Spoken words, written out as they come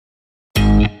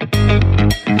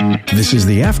This is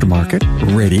the Aftermarket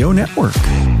Radio Network.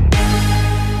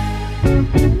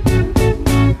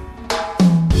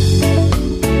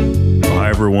 Hi,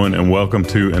 everyone, and welcome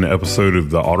to an episode of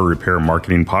the Auto Repair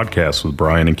Marketing Podcast with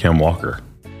Brian and Kim Walker.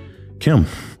 Kim,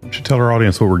 you should tell our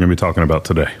audience what we're going to be talking about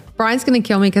today. Brian's going to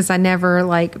kill me because I never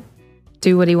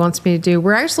do what he wants me to do.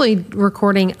 We're actually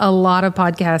recording a lot of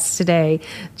podcasts today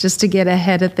just to get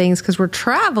ahead of things because we're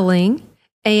traveling.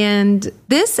 And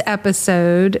this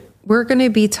episode, we're going to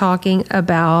be talking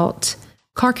about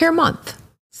Car Care Month.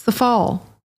 It's the fall.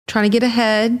 Trying to get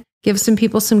ahead, give some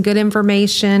people some good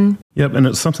information. Yep, and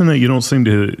it's something that you don't seem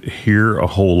to hear a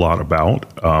whole lot about,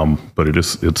 but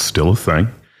it's still a thing.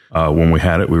 When we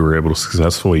had it, we were able to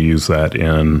successfully use that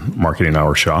in marketing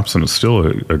our shops, and it's still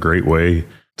a great way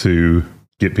to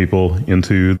get people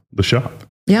into the shop.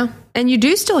 Yeah, and you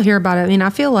do still hear about it. I mean, I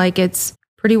feel like it's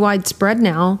pretty widespread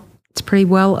now. It's pretty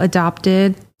well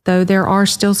adopted, though there are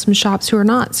still some shops who are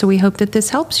not. So we hope that this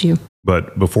helps you.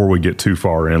 But before we get too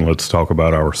far in, let's talk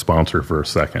about our sponsor for a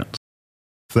second.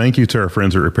 Thank you to our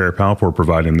friends at RepairPal for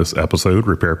providing this episode.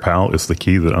 RepairPal is the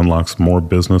key that unlocks more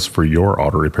business for your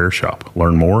auto repair shop.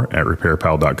 Learn more at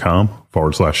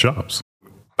repairpal.com/shops.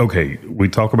 Okay, we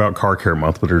talk about Car Care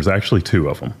Month, but there's actually two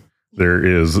of them. There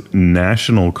is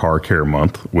National Car Care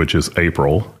Month, which is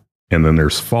April, and then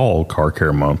there's Fall Car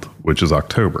Care Month, which is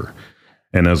October.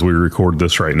 And as we record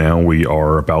this right now, we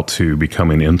are about to be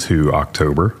coming into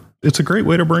October. It's a great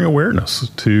way to bring awareness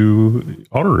to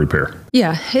auto repair.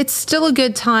 Yeah, it's still a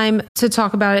good time to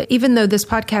talk about it, even though this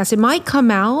podcast, it might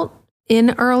come out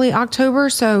in early October,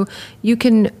 so you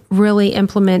can really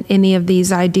implement any of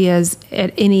these ideas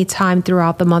at any time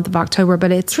throughout the month of October.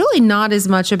 But it's really not as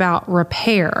much about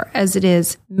repair as it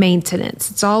is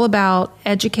maintenance. It's all about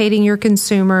educating your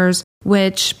consumers,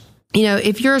 which, you know,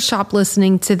 if you're a shop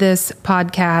listening to this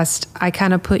podcast, I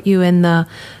kind of put you in the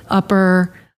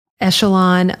upper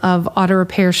echelon of auto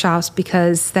repair shops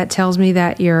because that tells me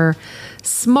that you're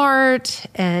smart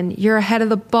and you're ahead of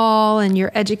the ball and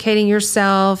you're educating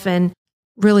yourself, and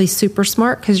really super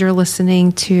smart because you're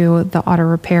listening to the Auto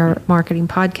Repair Marketing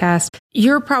Podcast.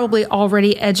 You're probably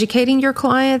already educating your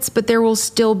clients, but there will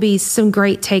still be some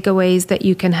great takeaways that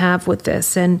you can have with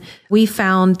this. And we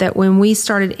found that when we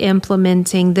started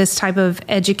implementing this type of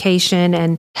education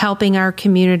and helping our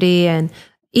community, and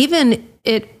even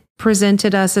it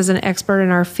presented us as an expert in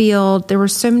our field, there were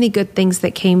so many good things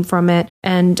that came from it.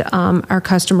 And our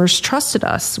customers trusted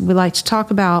us. We like to talk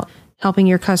about helping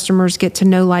your customers get to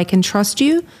know, like, and trust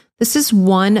you. This is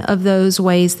one of those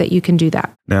ways that you can do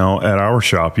that. Now, at our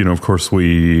shop, you know, of course,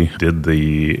 we did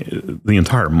the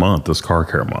entire month, this Car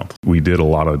Care Month. We did a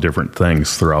lot of different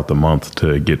things throughout the month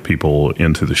to get people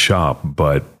into the shop,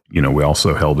 but you know, we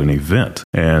also held an event.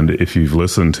 And if you've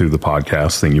listened to the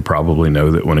podcast, then you probably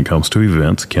know that when it comes to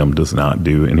events, Kim does not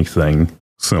do anything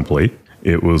simply.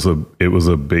 It was a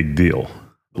big deal.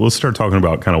 Let's start talking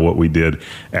about kind of what we did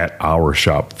at our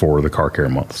shop for the Car Care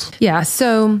Months. Yeah.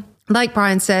 So like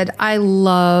Brian said, I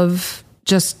love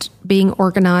just being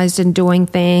organized and doing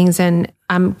things, and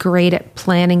I'm great at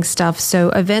planning stuff. So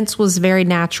events was very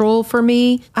natural for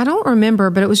me. I don't remember,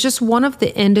 but it was just one of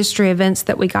the industry events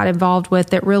that we got involved with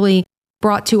that really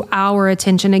brought to our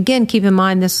attention. Again, keep in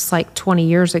mind, this was like 20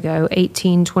 years ago,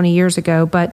 18, 20 years ago,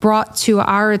 but brought to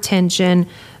our attention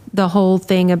the whole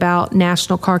thing about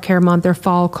National Car Care Month or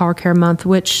Fall Car Care Month,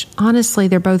 which honestly,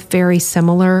 they're both very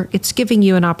similar. It's giving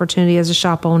you an opportunity as a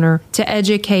shop owner to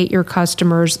educate your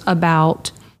customers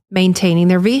about maintaining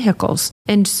their vehicles.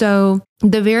 And so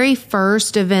the very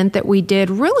first event that we did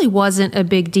really wasn't a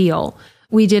big deal.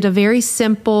 We did a very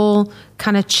simple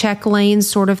kind of check lane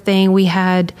sort of thing. We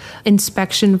had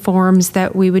inspection forms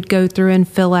that we would go through and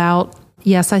fill out.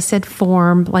 Yes, I said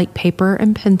form, like paper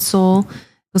and pencil.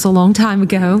 It was a long time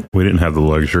ago. We didn't have the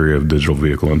luxury of digital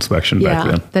vehicle inspection back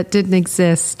then. That didn't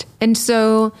exist. And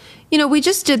so, you know, we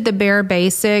just did the bare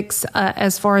basics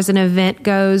as far as an event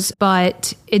goes,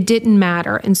 but it didn't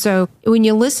matter. And so when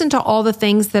you listen to all the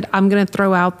things that I'm going to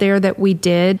throw out there that we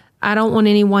did, I don't want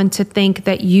anyone to think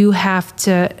that you have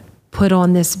to put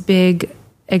on this big,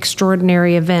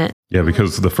 extraordinary event. Yeah,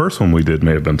 because the first one we did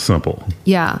may have been simple.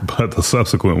 Yeah. But the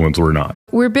subsequent ones were not.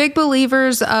 We're big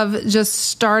believers of just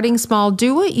starting small.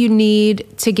 Do what you need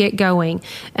to get going.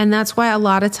 And that's why a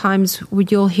lot of times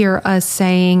you'll hear us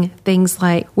saying things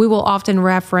like, we will often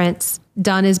reference,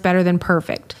 done is better than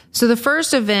perfect. So the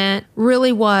first event really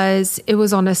it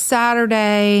was on a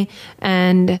Saturday,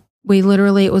 and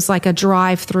it was like a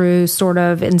drive-through sort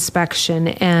of inspection,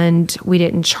 and we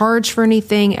didn't charge for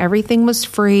anything. Everything was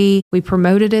free. We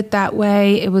promoted it that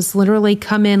way. It was literally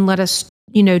come in, let us,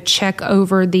 check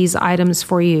over these items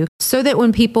for you so that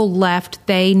when people left,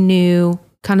 they knew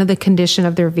kind of the condition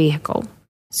of their vehicle.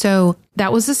 So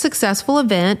that was a successful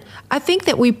event. I think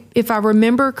that if I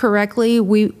remember correctly,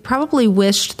 we probably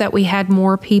wished that we had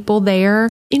more people there.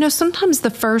 Sometimes the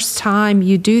first time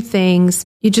you do things,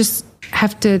 you just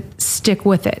have to stick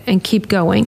with it and keep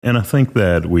going. And I think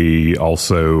that we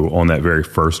also, on that very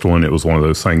first one, it was one of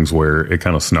those things where it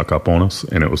kind of snuck up on us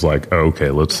and it was like, oh,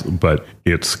 okay, but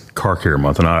it's Car Care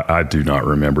Month. And I do not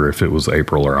remember if it was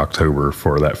April or October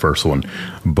for that first one,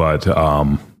 but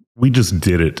we just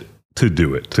did it to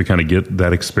do it, to kind of get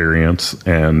that experience.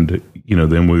 And,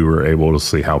 then we were able to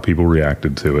see how people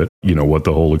reacted to it, what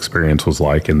the whole experience was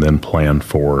like, and then plan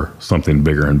for something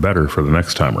bigger and better for the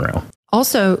next time around.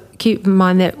 Also, keep in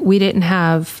mind that we didn't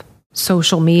have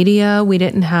social media. We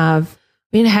didn't have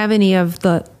any of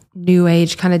the new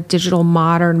age kind of digital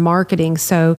modern marketing.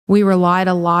 So we relied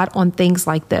a lot on things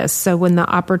like this. So when the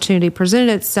opportunity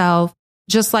presented itself,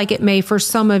 just like it may for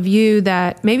some of you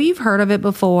that maybe you've heard of it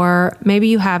before, maybe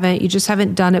you haven't, you just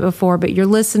haven't done it before, but you're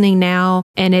listening now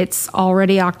and it's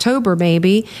already October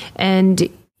maybe, and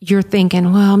you're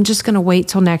thinking, well, I'm just going to wait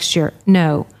till next year.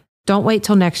 No, don't wait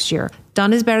till next year.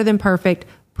 Done is better than perfect.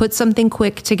 Put something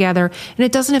quick together. And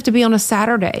it doesn't have to be on a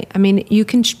Saturday. I mean, you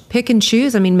can pick and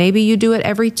choose. I mean, maybe you do it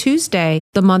every Tuesday,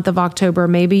 the month of October.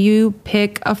 Maybe you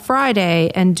pick a Friday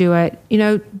and do it.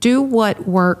 Do what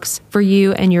works for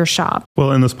you and your shop.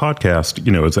 Well, in this podcast,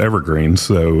 it's evergreen.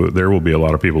 So there will be a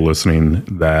lot of people listening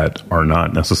that are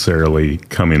not necessarily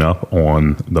coming up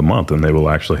on the month, and they will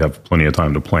actually have plenty of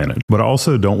time to plan it. But I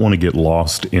also don't want to get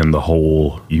lost in the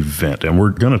whole event. And we're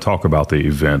going to talk about the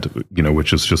event,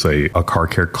 which is just a car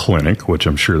care clinic, which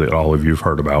I'm sure that all of you have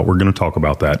heard about. We're going to talk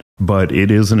about that. But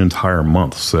it is an entire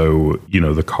month. So,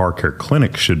 the car care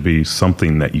clinic should be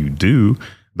something that you do.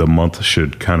 The month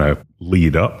should kind of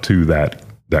lead up to that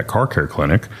car care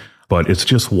clinic, but it's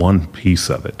just one piece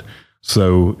of it.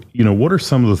 So, what are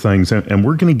some of the things, and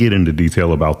we're going to get into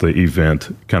detail about the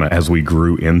event kind of as we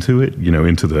grew into it,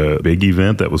 into the big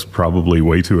event that was probably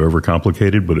way too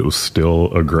overcomplicated, but it was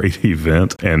still a great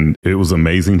event. And it was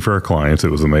amazing for our clients. It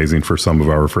was amazing for some of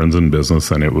our friends in business,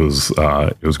 and it was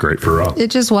great for us. It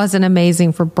just wasn't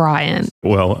amazing for Brian.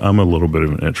 Well, I'm a little bit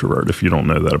of an introvert if you don't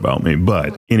know that about me.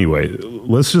 But anyway,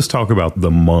 let's just talk about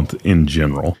the month in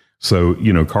general. So,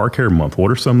 Car Care Month, what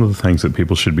are some of the things that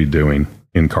people should be doing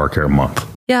in Car Care Month?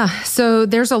 Yeah, so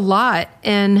there's a lot.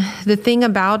 And the thing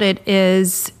about it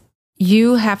is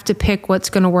you have to pick what's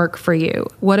going to work for you,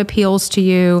 what appeals to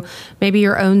you, maybe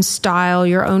your own style,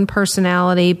 your own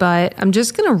personality. But I'm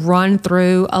just going to run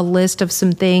through a list of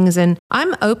some things, and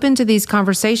I'm open to these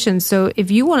conversations. So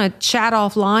if you want to chat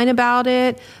offline about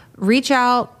it, reach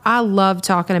out. I love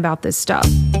talking about this stuff.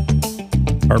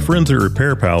 Our friends at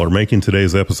Repair Pal are making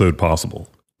today's episode possible.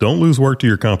 Don't lose work to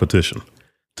your competition.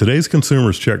 Today's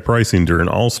consumers check pricing during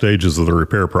all stages of the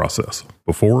repair process,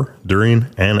 before, during,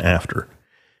 and after.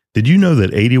 Did you know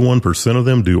that 81% of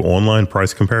them do online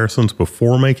price comparisons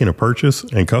before making a purchase,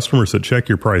 and customers that check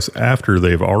your price after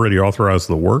they've already authorized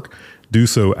the work do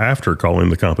so after calling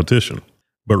the competition?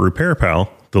 But Repair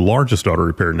Pal, the largest auto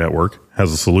repair network,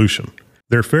 has a solution.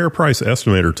 Their Fair Price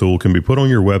Estimator tool can be put on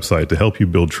your website to help you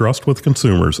build trust with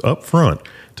consumers up front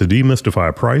to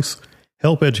demystify price,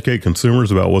 help educate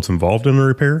consumers about what's involved in the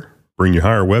repair, bring you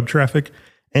higher web traffic,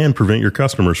 and prevent your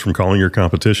customers from calling your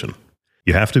competition.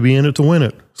 You have to be in it to win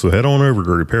it, so head on over to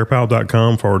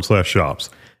repairpal.com/shops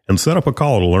and set up a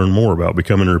call to learn more about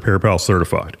becoming RepairPal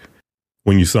certified.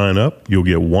 When you sign up, you'll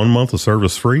get 1 month of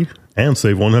service free and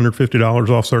save $150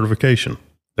 off certification.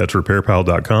 That's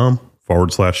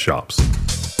repairpal.com/shops.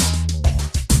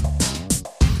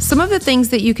 Some of the things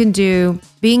that you can do,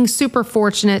 being super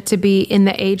fortunate to be in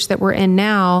the age that we're in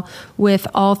now with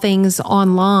all things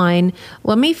online.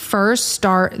 Let me first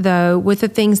start, though, with the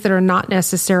things that are not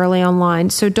necessarily online.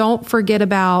 So don't forget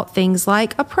about things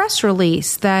like a press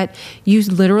release that you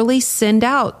literally send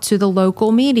out to the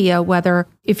local media, whether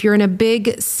if you're in a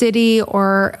big city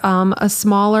or a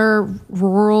smaller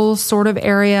rural sort of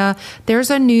area, there's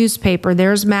a newspaper,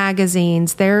 there's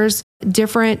magazines, there's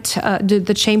different,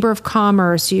 the Chamber of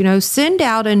Commerce, send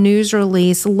out a news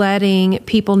release letting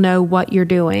people know what you're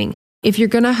doing. If you're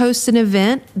going to host an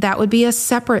event, that would be a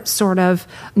separate sort of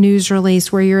news release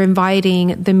where you're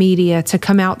inviting the media to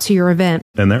come out to your event.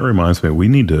 And that reminds me, we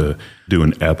need to do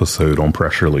an episode on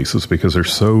press releases because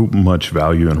there's so much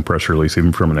value in a press release,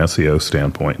 even from an SEO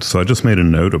standpoint. So I just made a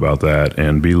note about that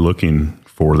and be looking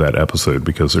for that episode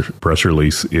because the press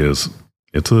release it's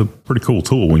a pretty cool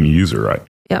tool when you use it right.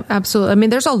 Yeah, absolutely. I mean,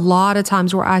 there's a lot of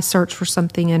times where I search for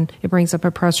something and it brings up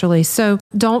a press release. So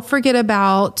don't forget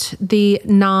about the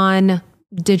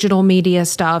digital media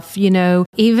stuff,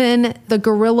 even the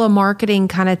guerrilla marketing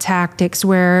kind of tactics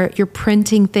where you're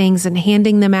printing things and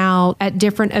handing them out at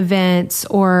different events,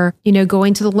 or,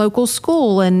 going to the local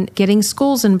school and getting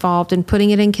schools involved and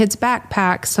putting it in kids'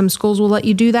 backpacks. Some schools will let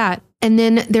you do that. And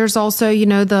then there's also,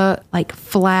 the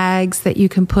flags that you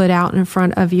can put out in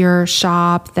front of your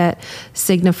shop that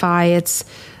signify it's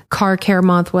car care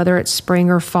month, whether it's spring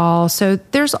or fall. So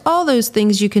there's all those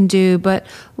things you can do, but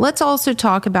let's also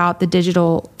talk about the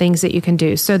digital things that you can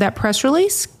do. So that press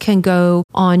release can go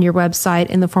on your website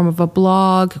in the form of a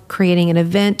blog, creating an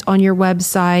event on your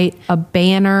website, a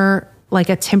banner, like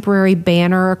a temporary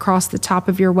banner across the top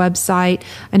of your website.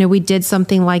 I know we did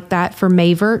something like that for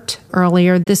Mavert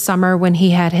earlier this summer when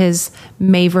he had his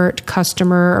Mavert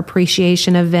customer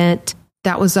appreciation event.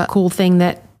 That was a cool thing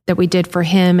that we did for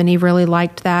him, and he really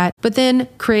liked that. But then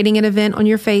creating an event on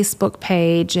your Facebook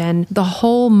page, and the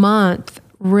whole month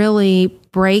really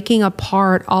breaking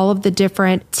apart all of the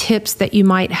different tips that you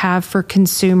might have for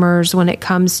consumers when it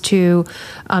comes to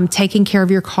taking care of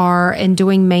your car and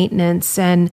doing maintenance,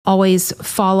 and always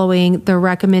following the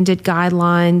recommended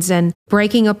guidelines, and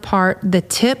breaking apart the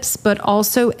tips, but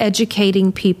also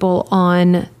educating people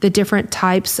on the different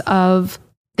types of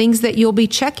things that you'll be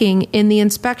checking in the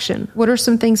inspection. What are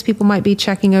some things people might be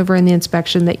checking over in the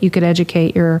inspection that you could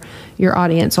educate your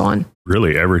audience on?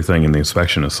 Really, everything in the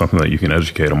inspection is something that you can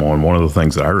educate them on. One of the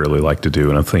things that I really like to do,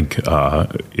 and I think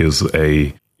is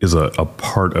a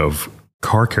part of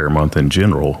Car Care Month in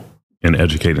general, in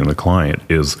educating the client,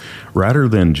 is rather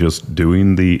than just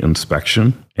doing the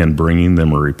inspection and bringing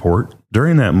them a report,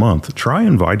 during that month, try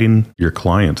inviting your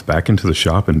clients back into the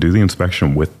shop and do the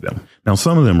inspection with them. Now,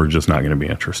 some of them are just not going to be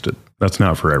interested. That's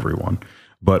not for everyone.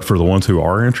 But for the ones who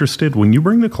are interested, when you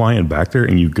bring the client back there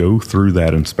and you go through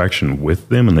that inspection with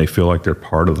them and they feel like they're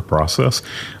part of the process,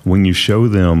 when you show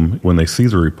them, when they see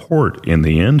the report in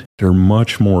the end, they're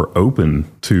much more open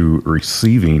to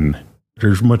receiving.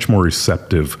 They're much more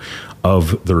receptive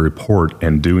of the report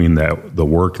and doing the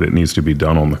work that needs to be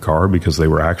done on the car, because they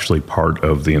were actually part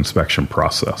of the inspection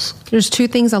process. There's two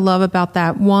things I love about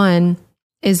that. One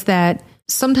is that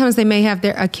sometimes they may have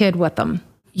a kid with them.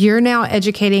 You're now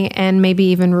educating and maybe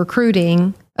even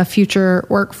recruiting a future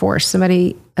workforce,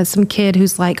 some kid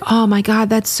who's like, oh my God,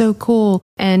 that's so cool.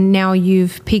 And now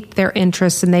you've piqued their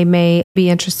interest and they may be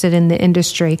interested in the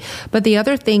industry. But the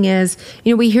other thing is,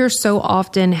 we hear so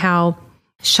often how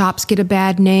shops get a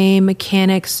bad name,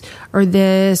 mechanics or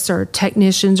this, or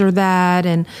technicians or that.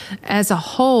 And as a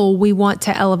whole, we want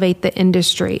to elevate the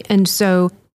industry. And so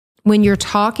when you're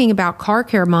talking about Car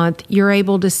Care Month, you're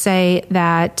able to say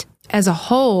that as a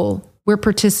whole, we're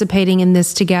participating in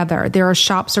this together. There are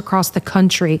shops across the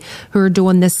country who are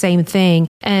doing the same thing.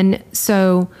 And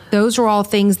so those are all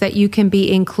things that you can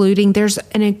be including. There's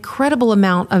an incredible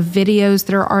amount of videos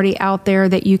that are already out there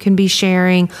that you can be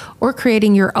sharing or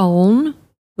creating your own,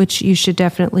 which you should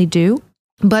definitely do.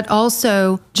 But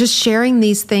also just sharing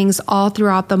these things all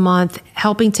throughout the month,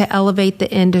 helping to elevate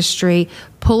the industry,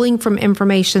 pulling from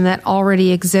information that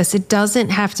already exists. It doesn't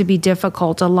have to be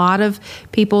difficult. A lot of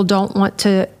people don't want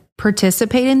to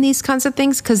participate in these kinds of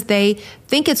things because they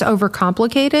think it's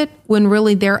overcomplicated, when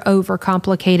really they're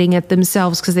overcomplicating it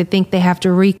themselves, because they think they have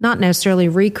to not necessarily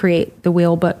recreate the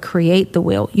wheel, but create the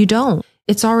wheel. You don't.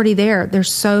 It's already there.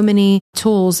 There's so many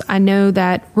tools. I know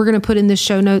that we're going to put in the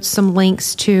show notes some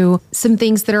links to some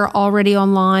things that are already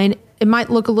online. It might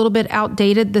look a little bit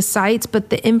outdated, the sites, but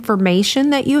the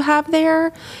information that you have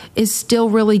there is still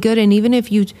really good. And even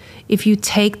if you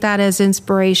take that as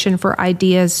inspiration for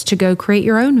ideas to go create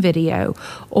your own video,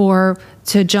 or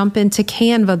to jump into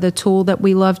Canva, the tool that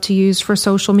we love to use for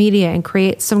social media, and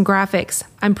create some graphics.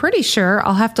 I'm pretty sure,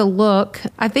 I'll have to look.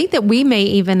 I think that we may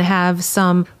even have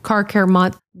some Car Care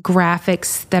Month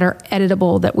graphics that are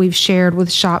editable that we've shared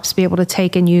with shops to be able to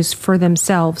take and use for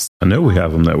themselves. I know we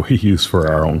have them that we use for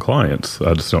our own clients.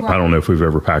 I don't know if we've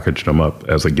ever packaged them up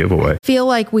as a giveaway. Feel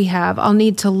like we have. I'll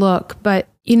need to look. But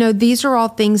these are all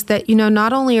things that,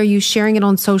 not only are you sharing it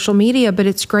on social media, but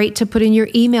it's great to put in your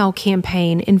email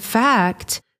campaign. In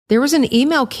fact, there was an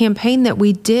email campaign that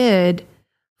we did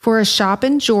for a shop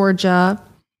in Georgia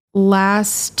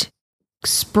last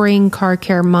spring Car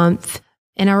Care Month.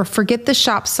 And I forget the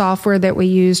shop software that we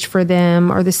used for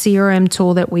them, or the CRM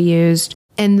tool that we used.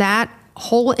 And that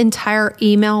whole entire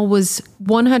email was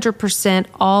 100%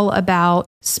 all about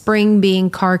spring being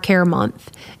Car Care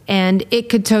Month. And it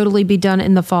could totally be done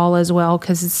in the fall as well,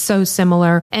 because it's so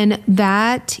similar. And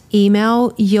that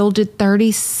email yielded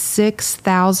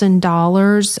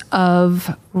 $36,000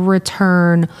 of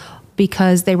return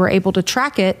because they were able to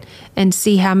track it and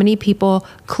see how many people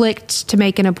clicked to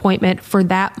make an appointment for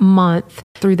that month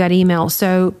through that email.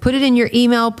 So put it in your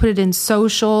email, put it in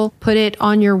social, put it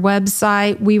on your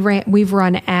website. We've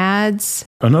run ads.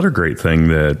 Another great thing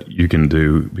that you can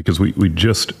do, because we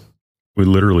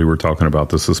literally were talking about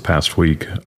this past week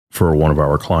for one of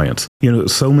our clients.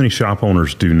 So many shop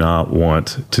owners do not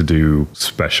want to do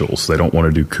specials. They don't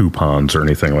want to do coupons or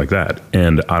anything like that.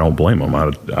 And I don't blame them.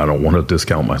 I don't want to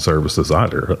discount my services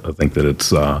either. I think that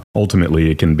it's ultimately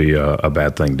it can be a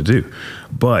bad thing to do.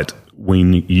 But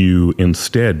when you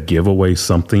instead give away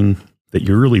something that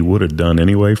you really would have done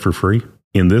anyway for free,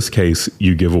 in this case,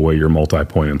 you give away your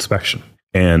multi-point inspection,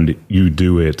 and you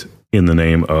do it in the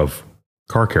name of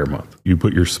Car Care Month. You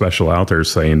put your special out there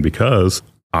saying, because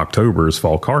October is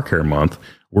Fall Car Care Month,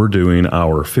 we're doing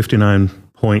our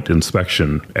 59-point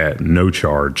inspection at no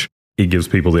charge. It gives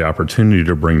people the opportunity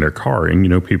to bring their car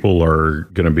in. People are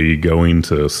going to be going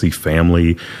to see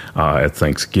family at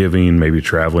Thanksgiving, maybe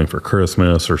traveling for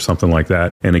Christmas or something like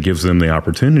that. And it gives them the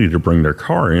opportunity to bring their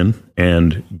car in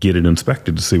and get it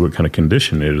inspected to see what kind of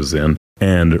condition it is in.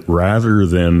 And rather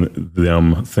than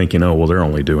them thinking, oh, well, they're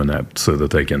only doing that so that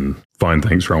they can find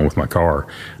things wrong with my car,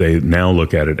 they now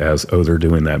look at it as, oh, they're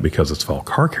doing that because it's Fall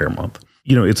Car Care Month.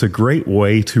 It's a great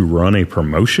way to run a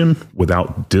promotion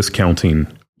without discounting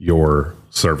your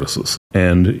services.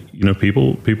 And,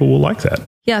 people will like that.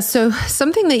 Yeah. So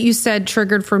something that you said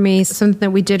triggered for me, something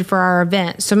that we did for our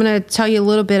event. So I'm going to tell you a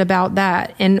little bit about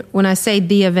that. And when I say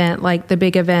the event, like the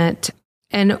big event,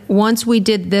 and once we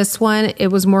did this one, it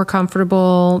was more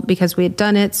comfortable because we had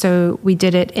done it. So we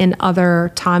did it in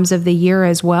other times of the year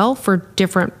as well for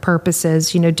different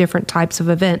purposes, different types of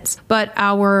events. But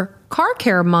our Car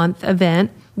Care Month event,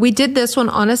 we did this one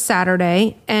on a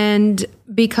Saturday. And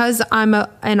because I'm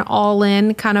an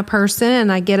all-in kind of person and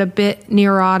I get a bit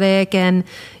neurotic and,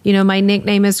 my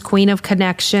nickname is Queen of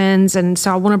Connections. And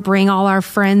so I want to bring all our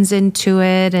friends into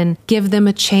it and give them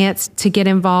a chance to get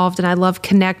involved. And I love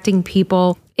connecting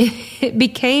people. It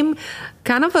became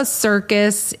kind of a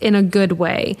circus in a good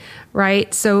way,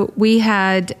 right? So we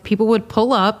had people would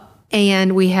pull up,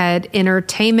 and we had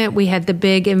entertainment. We had the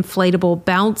big inflatable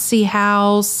bouncy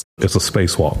house. It's a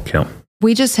spacewalk, Kim.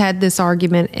 We just had this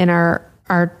argument in our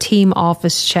team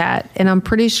office chat, and I'm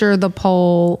pretty sure the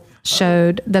poll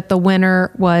showed that the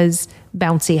winner was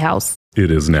bouncy house.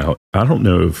 It is now. I don't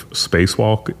know if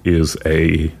spacewalk is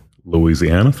a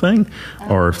Louisiana thing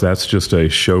or if that's just a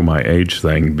show my age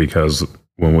thing, because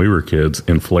when we were kids,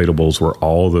 inflatables were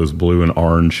all those blue and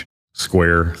orange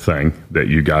square thing that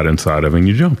you got inside of and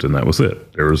you jumped, and that was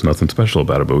it. There was nothing special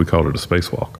about it, but we called it a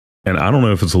spacewalk. And I don't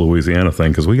know if it's a Louisiana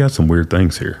thing, because we got some weird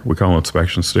things here. We call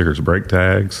inspection stickers brake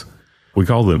tags. We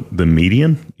call the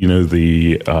median,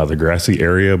 the grassy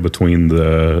area between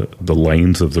the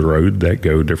lanes of the road that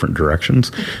go different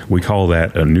directions. We call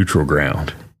that a neutral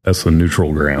ground. That's the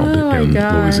neutral ground in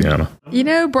Louisiana.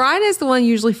 Brian is the one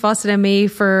usually fussing at me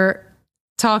for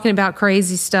talking about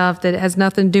crazy stuff that has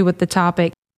nothing to do with the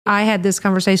topic. I had this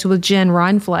conversation with Jen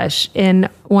Reinflesh in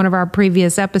one of our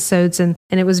previous episodes, and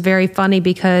it was very funny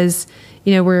because,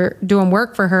 we're doing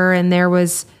work for her, and there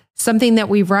was something that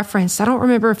we referenced. I don't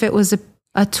remember if it was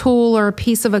a tool or a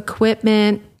piece of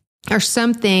equipment or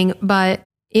something, but,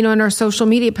 in our social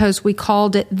media post, we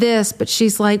called it this, but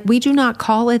she's like, we do not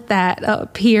call it that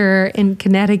up here in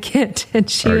Connecticut.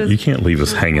 And you can't leave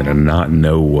us hanging and not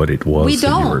know what it was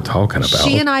that you were talking about.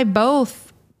 She and I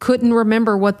both couldn't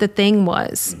remember what the thing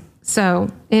was. So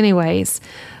anyways,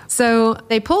 so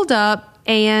they pulled up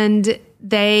and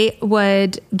they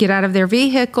would get out of their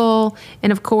vehicle.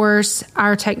 And of course,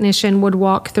 our technician would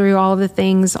walk through all the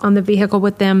things on the vehicle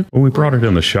with them. Well, we brought it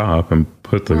in the shop and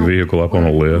put the vehicle up on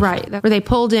a lift. Right. Where they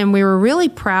pulled in, we were really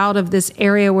proud of this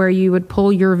area where you would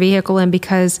pull your vehicle in,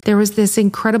 because there was this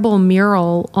incredible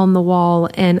mural on the wall.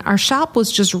 And our shop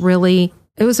was just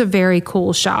it was a very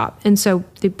cool shop. And so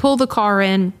they pull the car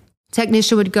in.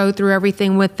 Technician would go through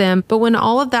everything with them. But when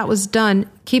all of that was done,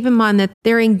 keep in mind that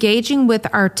they're engaging with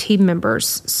our team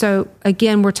members. So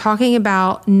again, we're talking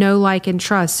about know, like, and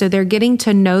trust. So they're getting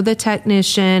to know the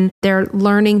technician. They're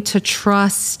learning to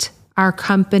trust our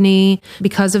company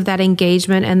because of that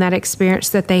engagement and that experience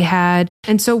that they had.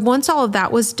 And so once all of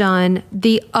that was done,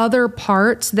 the other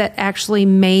parts that actually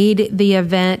made the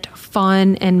event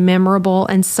fun and memorable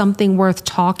and something worth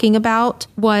talking about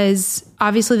was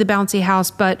obviously the bouncy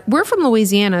house, but we're from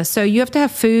Louisiana, so you have to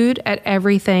have food at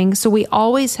everything. So we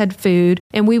always had food,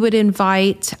 and we would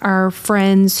invite our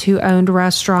friends who owned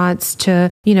restaurants to,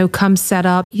 come set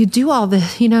up. You do all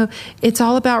this, it's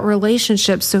all about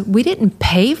relationships. So we didn't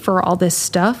pay for all this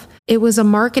stuff. it was a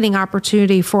marketing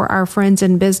opportunity for our friends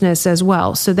in business as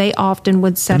well. So they often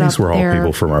would set up these were all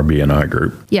people from our BNI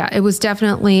group. Yeah, it was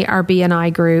definitely our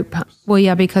BNI group. Well,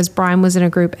 yeah, because Brian was in a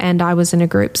group and I was in a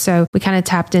group. So we kind of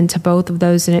tapped into both of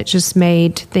those, and it just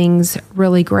made things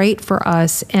really great for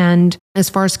us. And as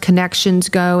far as connections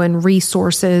go and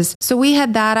resources. So we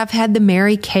had that. I've had the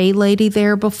Mary Kay lady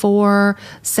there before,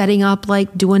 setting up,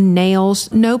 like doing nails.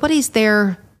 Nobody's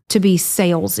there to be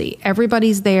salesy.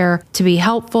 Everybody's there to be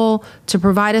helpful, to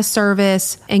provide a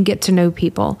service, and get to know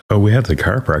people. Oh, we had the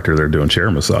chiropractor there doing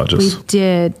chair massages. We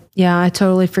did. Yeah, I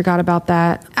totally forgot about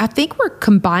that. I think we're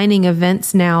combining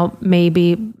events now,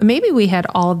 maybe. Maybe we had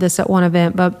all of this at one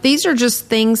event, but these are just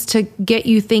things to get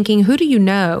you thinking, who do you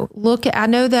know? I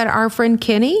know that our friend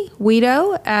Kenny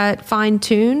Guido at Fine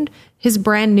Tuned, his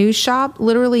brand new shop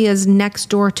literally is next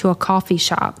door to a coffee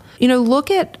shop. Look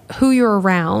at who you're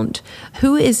around,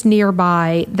 who is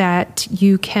nearby that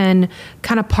you can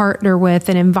kind of partner with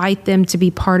and invite them to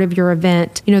be part of your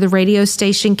event. The radio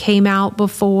station came out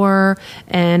before,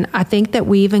 and I think that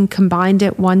we even combined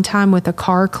it one time with a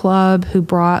car club who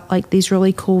brought like these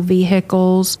really cool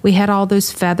vehicles. We had all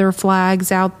those feather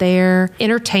flags out there.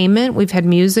 Entertainment, we've had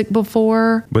music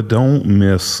before. But don't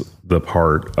miss the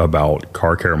part about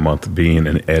Car Care Month being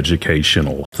an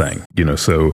educational thing.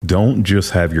 So don't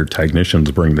just have your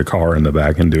technicians bring the car in the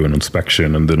back and do an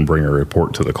inspection and then bring a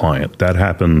report to the client. That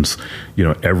happens,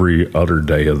 every other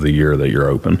day of the year that you're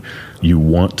open. You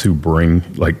want to bring,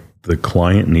 the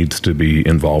client needs to be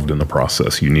involved in the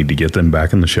process. You need to get them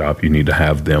back in the shop. You need to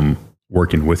have them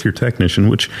working with your technician,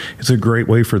 which is a great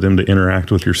way for them to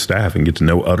interact with your staff and get to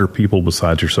know other people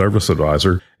besides your service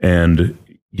advisor, and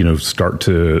start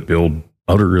to build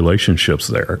other relationships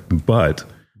there. But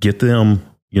get them,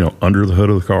 under the hood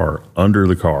of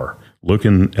the car,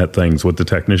 looking at things with the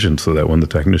technician, so that when the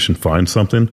technician finds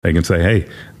something, they can say, hey,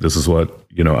 this is what,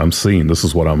 I'm seeing. This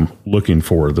is what I'm looking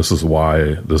for. This is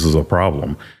why this is a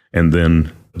problem. And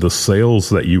then the sales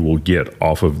that you will get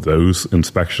off of those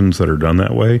inspections that are done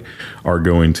that way are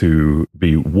going to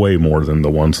be way more than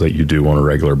the ones that you do on a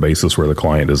regular basis where the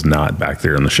client is not back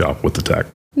there in the shop with the tech.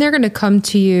 They're going to come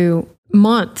to you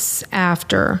months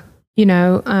after, you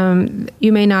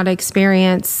may not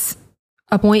experience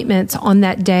appointments on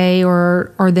that day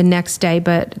or the next day,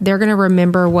 but they're going to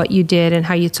remember what you did and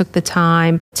how you took the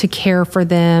time to care for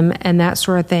them and that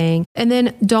sort of thing. And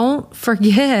then don't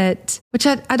forget, which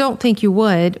I don't think you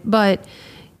would, but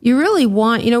you really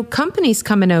want, companies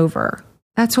coming over.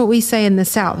 That's what we say in the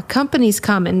South. Companies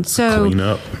coming.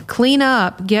 So clean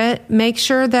up, make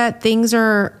sure that things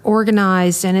are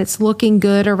organized and it's looking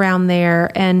good around there,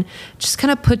 and just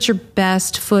kind of put your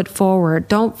best foot forward.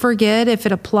 Don't forget, if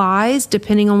it applies,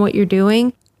 depending on what you're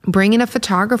doing, bring in a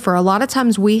photographer. A lot of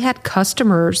times we had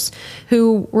customers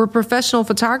who were professional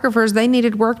photographers. They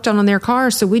needed work done on their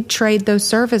cars. So we'd trade those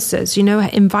services,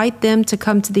 invite them to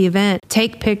come to the event,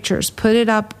 take pictures, put it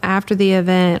up after the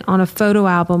event on a photo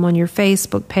album on your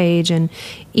Facebook page, and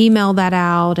email that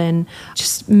out, and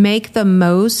just make the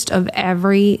most of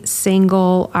every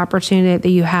single opportunity that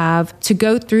you have to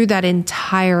go through that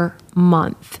entire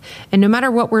month. And no matter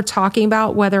what we're talking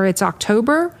about, whether it's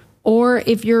October, or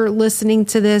if you're listening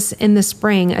to this in the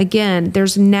spring, again,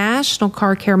 there's National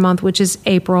Car Care Month, which is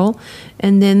April,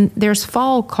 and then there's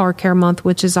Fall Car Care Month,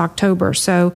 which is October.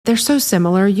 So they're so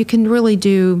similar. You can really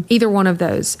do either one of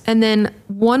those. And then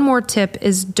one more tip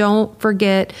is don't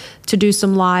forget to do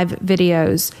some live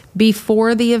videos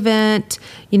before the event,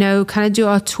 kind of do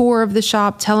a tour of the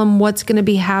shop, tell them what's going to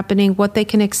be happening, what they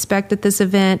can expect at this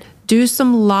event. Do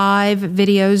some live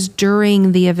videos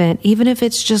during the event, even if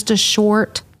it's just a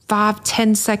short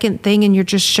 5-10 second thing and you're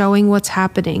just showing what's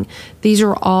happening. These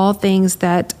are all things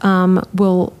that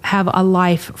will have a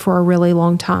life for a really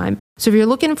long time. So if you're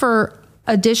looking for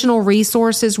additional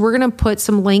resources, we're going to put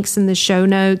some links in the show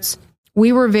notes.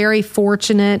 We were very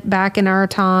fortunate back in our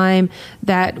time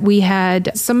that we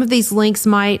had some of these links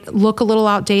might look a little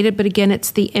outdated, but again,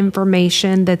 it's the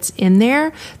information that's in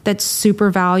there that's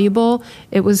super valuable.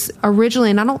 It was originally,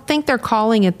 and I don't think they're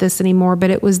calling it this anymore, but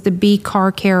it was the Be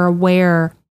Car Care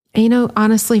Aware. And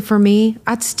honestly, for me,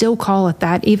 I'd still call it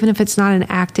that, even if it's not an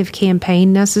active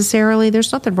campaign necessarily.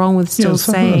 There's nothing wrong with still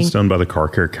saying. It's done by the Car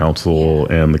Care Council,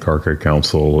 and the Car Care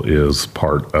Council is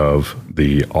part of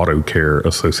the Auto Care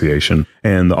Association.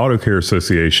 And the Auto Care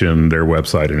Association, their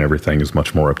website and everything is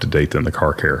much more up to date than the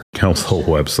Car Care Council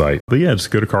website. But yeah,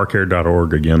 just go to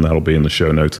carcare.org. Again, that'll be in the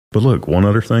show notes. But look, one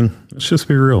other thing, let's just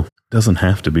be real. It doesn't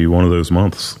have to be one of those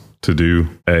months to do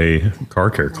a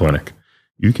car care clinic.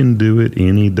 You can do it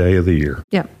any day of the year.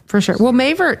 Yeah, for sure. Well,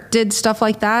 Maverick did stuff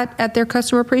like that at their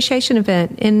customer appreciation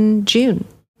event in June.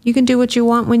 You can do what you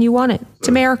want when you want it. It's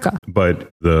America. But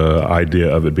the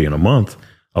idea of it being a month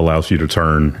allows you to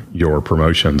turn your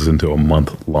promotions into a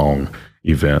month-long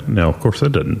event. Now, of course,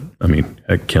 that doesn't. I mean,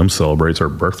 Kim celebrates her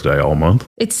birthday all month.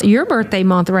 It's your birthday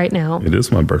month right now. It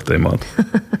is my birthday month.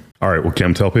 All right. Well,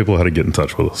 Kim, tell people how to get in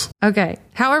touch with us. Okay.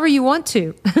 However you want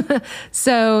to.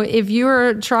 So if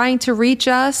you're trying to reach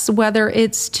us, whether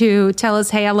it's to tell us,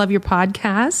 hey, I love your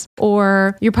podcast,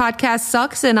 or your podcast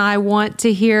sucks and I want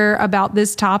to hear about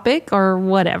this topic or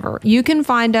whatever, you can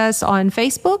find us on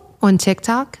Facebook, on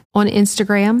TikTok, on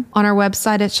Instagram, on our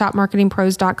website at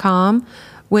shopmarketingpros.com.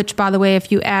 Which, by the way,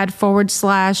 if you add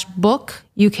 /book,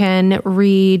 you can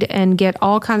read and get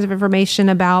all kinds of information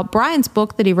about Brian's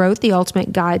book that he wrote, The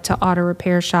Ultimate Guide to Auto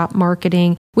Repair Shop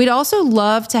Marketing. We'd also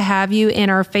love to have you in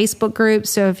our Facebook group.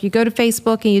 So if you go to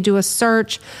Facebook and you do a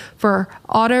search for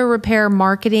Auto Repair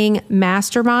Marketing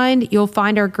Mastermind, you'll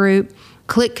find our group.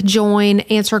 Click join,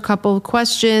 answer a couple of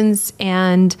questions,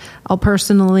 and I'll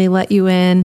personally let you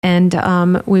in. And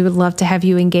we would love to have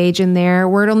you engage in there.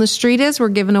 Word on the street is we're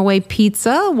giving away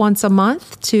pizza once a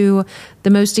month to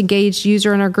the most engaged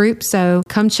user in our group. So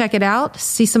come check it out.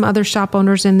 See some other shop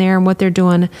owners in there and what they're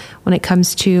doing when it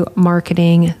comes to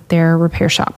marketing their repair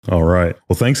shop. All right.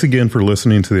 Well, thanks again for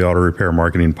listening to the Auto Repair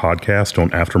Marketing Podcast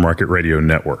on Aftermarket Radio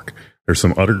Network. There's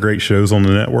some other great shows on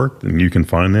the network, and you can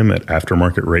find them at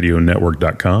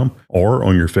aftermarketradionetwork.com or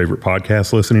on your favorite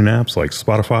podcast listening apps like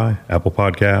Spotify, Apple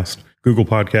Podcast, Google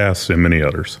Podcasts, and many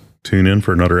others. Tune in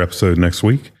for another episode next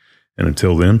week. And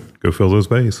until then, go fill those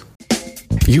bays.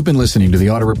 You've been listening to the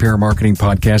Auto Repair Marketing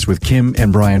Podcast with Kim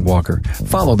and Brian Walker.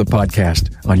 Follow the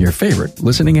podcast on your favorite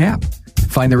listening app.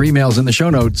 Find their emails in the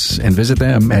show notes and visit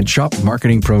them at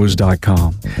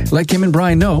shopmarketingpros.com. Let Kim and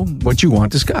Brian know what you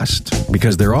want discussed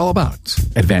because they're all about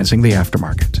advancing the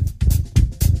aftermarket.